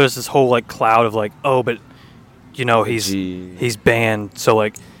 there's this whole, like, cloud of, like, oh, but, he's banned, so,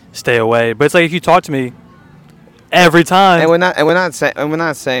 like, stay away. But it's like, if you talk to me every time. And we're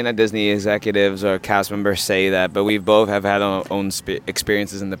not saying that Disney executives or cast members say that, but we both have had our own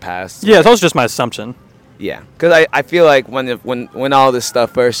experiences in the past. Yeah, it's also just my assumption. Yeah, because I feel like when all this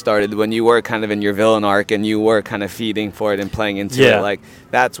stuff first started, when you were kind of in your villain arc and you were kind of feeding for it and playing into it, like,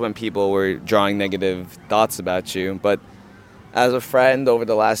 that's when people were drawing negative thoughts about you. But as a friend over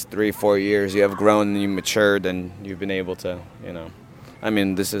the last 3-4 years, you have grown and you matured and you've been able to,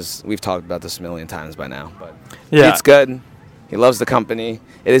 we've talked about this a million times by now, but it's good. He loves the company.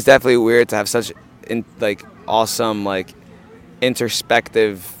 It is definitely weird to have such awesome, like,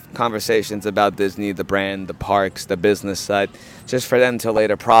 introspective conversations about Disney, the brand, the parks, the business side, just for them to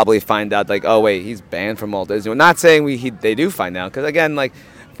later probably find out, like, oh, wait, he's banned from Walt Disney. We're not saying they do find out, because, again, like,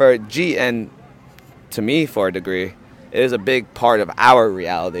 for G and to me, for a degree, it is a big part of our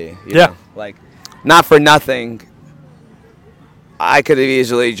reality. You know? Like, not for nothing, I could have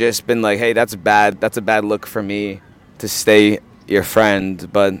easily just been like, hey, that's bad. That's a bad look for me to stay your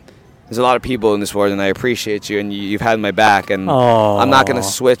friend, but there's a lot of people in this world, and I appreciate you, and you've had my back, and I'm not going to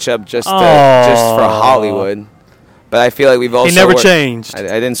switch up just for Hollywood. But I feel like we've also... He never changed. I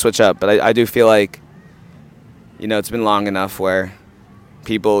didn't switch up, but I do feel like, you know, it's been long enough where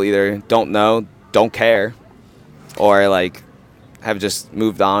people either don't know, don't care, or, like, have just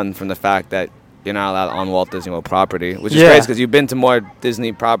moved on from the fact that you're not allowed on Walt Disney World property, which is crazy because you've been to more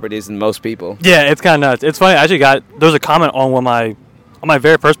Disney properties than most people. Yeah, it's kind of nuts. It's funny. I actually there was a comment on my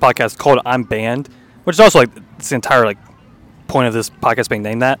very first podcast called "I'm Banned," which is also like it's the entire like point of this podcast being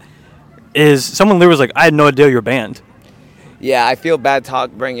named that. Is someone literally was like, "I had no idea you're banned." Yeah, I feel bad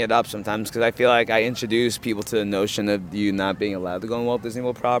bringing it up sometimes because I feel like I introduce people to the notion of you not being allowed to go on Walt Disney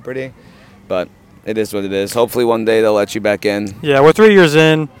World property, but it is what it is. Hopefully one day they'll let you back in. Yeah, we're 3 years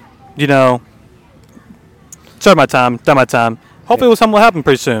in. You know, started my time, done my time. Hopefully something will happen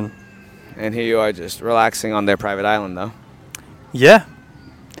pretty soon. And here you are just relaxing on their private island, though. Yeah,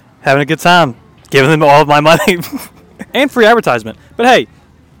 having a good time, giving them all of my money and free advertisement. But hey,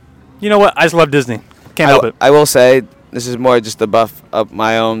 you know what? I just love Disney. Can't help it. I will say this is more just to buff up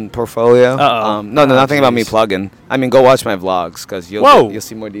my own portfolio. Nothing about me plugging. I mean, go watch my vlogs because you'll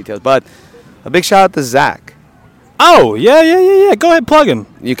see more details. But a big shout out to Zach. Oh, yeah. Go ahead, plug him.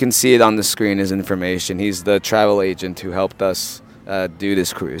 You can see it on the screen, his information. He's the travel agent who helped us do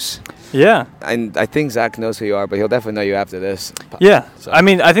this cruise. Yeah. And I think Zach knows who you are, but he'll definitely know you after this. Yeah. So. I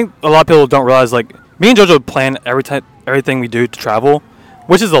mean, I think a lot of people don't realize, like, me and JoJo plan everything we do to travel,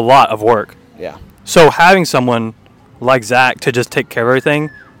 which is a lot of work. Yeah. So having someone like Zach to just take care of everything,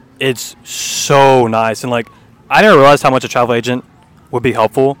 it's so nice. And, like, I never realized how much a travel agent would be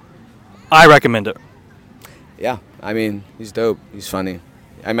helpful. I recommend it. Yeah. I mean, he's dope. He's funny.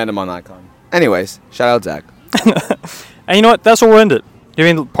 I met him on Icon. Anyways, shout out Zach. And you know what? That's where we'll end it. Do you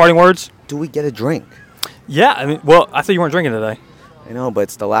have any parting words? Do we get a drink? Yeah. I mean, well, I thought you weren't drinking today. I know, but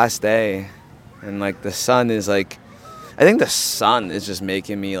it's the last day. And, like, the sun is, like... I think the sun is just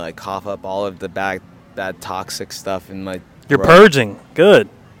making me, like, cough up all of the bad toxic stuff in my You're throat. purging. Good.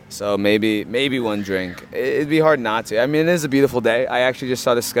 So maybe one drink. It'd be hard not to. I mean, it is a beautiful day. I actually just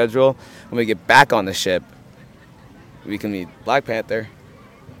saw the schedule. When we get back on the ship, we can meet Black Panther,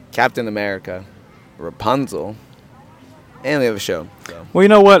 Captain America, Rapunzel, and we have a show. So. Well, you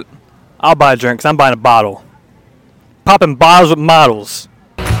know what? I'll buy a drink because I'm buying a bottle. Popping bottles with models.